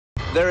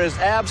There is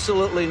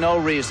absolutely no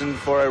reason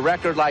for a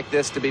record like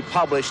this to be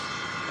published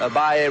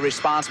by a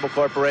responsible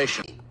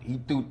corporation. He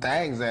threw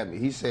things at me.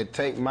 He said,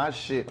 take my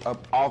shit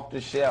up off the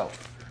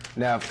shelf.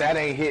 Now, if that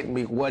ain't hitting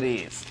me, what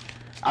is?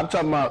 I'm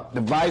talking about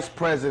the vice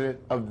president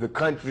of the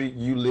country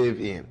you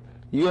live in.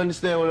 You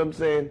understand what I'm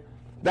saying?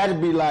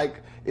 That'd be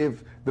like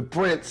if the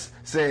prince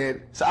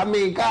said, so I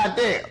mean,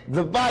 goddamn,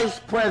 the vice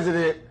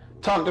president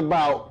talked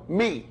about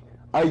me,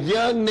 a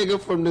young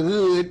nigga from the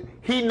hood.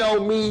 He know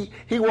me,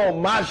 he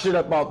want my shit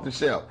up off the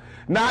shelf.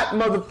 Not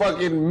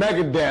motherfucking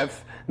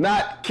Megadeth,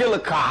 not Killer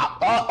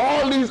Cop,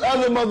 all these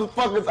other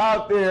motherfuckers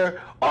out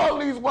there, all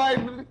these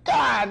white,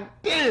 god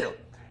damn,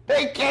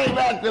 they came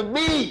after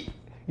me,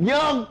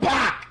 Young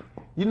Pac.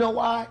 You know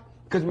why?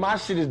 Because my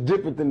shit is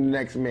different than the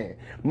next man.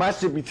 My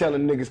shit be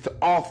telling niggas to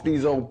off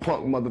these old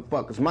punk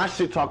motherfuckers. My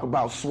shit talk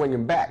about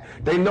swinging back.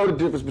 They know the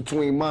difference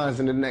between mine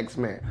and the next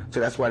man.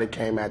 So that's why they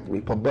came after me.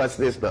 But bust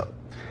this though.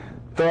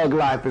 Thug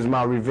life is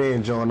my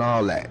revenge on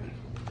all that.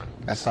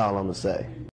 That's all I'm gonna say.